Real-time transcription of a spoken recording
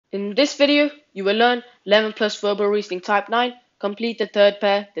In this video, you will learn 11 plus verbal reasoning type 9, complete the third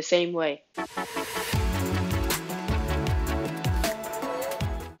pair the same way.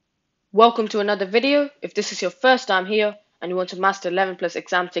 Welcome to another video. If this is your first time here and you want to master 11 plus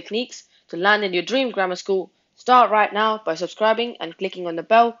exam techniques to land in your dream grammar school, start right now by subscribing and clicking on the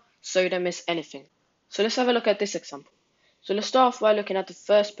bell so you don't miss anything. So let's have a look at this example. So let's start off by looking at the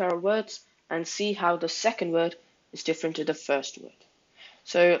first pair of words and see how the second word is different to the first word.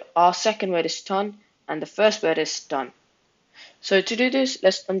 So our second word is ton and the first word is done. So to do this,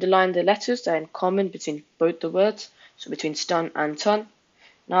 let's underline the letters that are in common between both the words, so between stun and ton.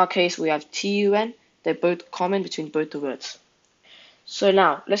 In our case, we have TUN, they're both common between both the words. So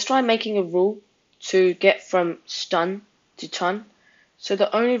now, let's try making a rule to get from stun to ton. So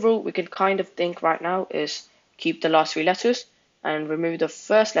the only rule we can kind of think right now is keep the last three letters and remove the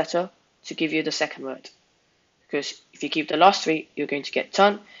first letter to give you the second word. Because if you keep the last three, you're going to get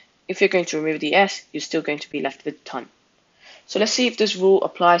ton. If you're going to remove the S, you're still going to be left with ton. So let's see if this rule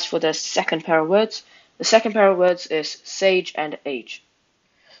applies for the second pair of words. The second pair of words is sage and age.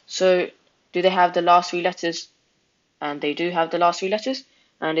 So do they have the last three letters? And they do have the last three letters.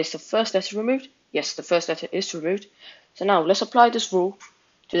 And is the first letter removed? Yes, the first letter is removed. So now let's apply this rule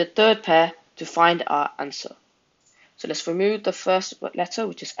to the third pair to find our answer. So let's remove the first letter,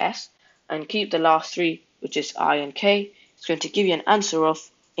 which is S, and keep the last three, which is I and K. It's going to give you an answer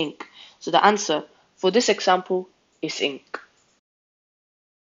of ink. So the answer for this example is ink.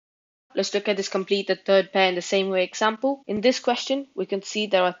 Let's look at this complete the third pair in the same way example. In this question, we can see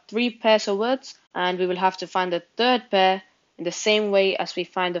there are three pairs of words, and we will have to find the third pair in the same way as we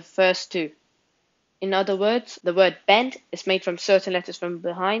find the first two. In other words, the word bend is made from certain letters from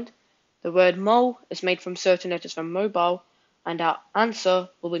behind, the word mole is made from certain letters from mobile, and our answer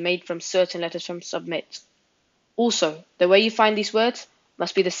will be made from certain letters from submit. Also, the way you find these words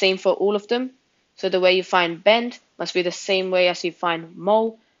must be the same for all of them. So the way you find bend must be the same way as you find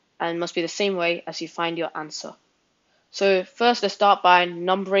mole, and must be the same way as you find your answer. So first, let's start by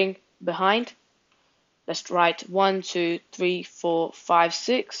numbering behind. Let's write 1, 2, 3, 4, 5,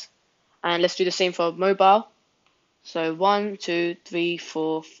 6. And let's do the same for mobile. So 1, 2, 3,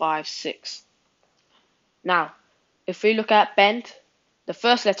 4, 5, 6. Now, if we look at bend, the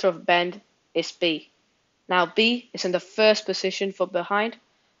first letter of bend is B. Now B is in the first position for behind,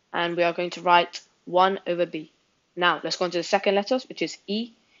 and we are going to write 1 over B. Now let's go on to the second letters, which is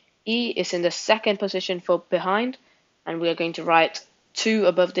E. E is in the second position for behind, and we are going to write 2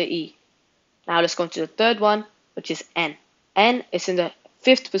 above the E. Now let's go on to the third one, which is N. N is in the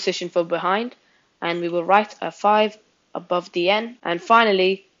fifth position for behind, and we will write a 5 above the N. And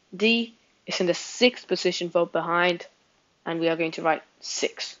finally, D is in the sixth position for behind, and we are going to write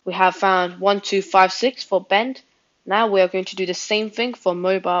 6. We have found 1, 2, 5, 6 for bend. Now we are going to do the same thing for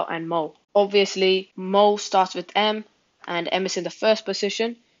mobile and mole. Obviously, mole starts with M, and M is in the first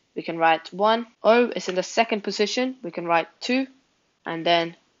position. We can write 1. O is in the second position. We can write 2. And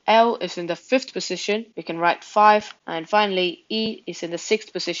then L is in the fifth position. We can write 5. And finally, E is in the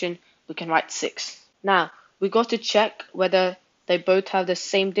sixth position. We can write 6. Now, we got to check whether they both have the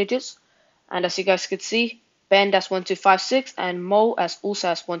same digits. And as you guys could see, bend has 1, 2, 5, 6, and mole also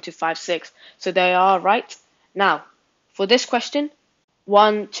has 1, 2, 5, 6. So they are right. Now, for this question,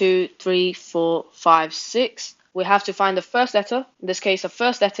 1, 2, 3, 4, 5, 6. We have to find the first letter. In this case, the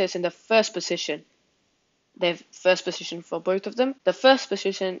first letter is in the first position. They have first position for both of them. The first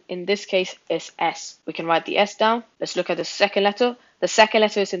position in this case is S. We can write the S down. Let's look at the second letter. The second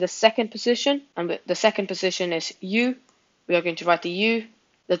letter is in the second position, and the second position is U. We are going to write the U.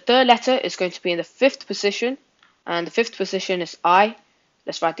 The third letter is going to be in the fifth position, and the fifth position is I.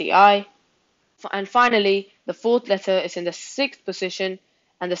 Let's write the I. And finally, the fourth letter is in the sixth position,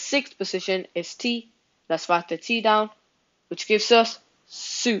 and the sixth position is T. Let's write the T down, which gives us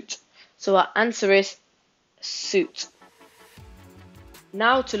suit. So our answer is suit.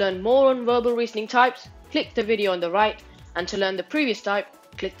 Now to learn more on verbal reasoning types, click the video on the right, and to learn the previous type,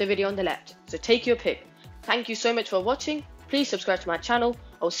 click the video on the left. So take your pick. Thank you so much for watching. Please subscribe to my channel.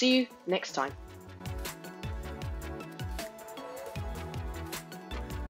 I'll see you next time.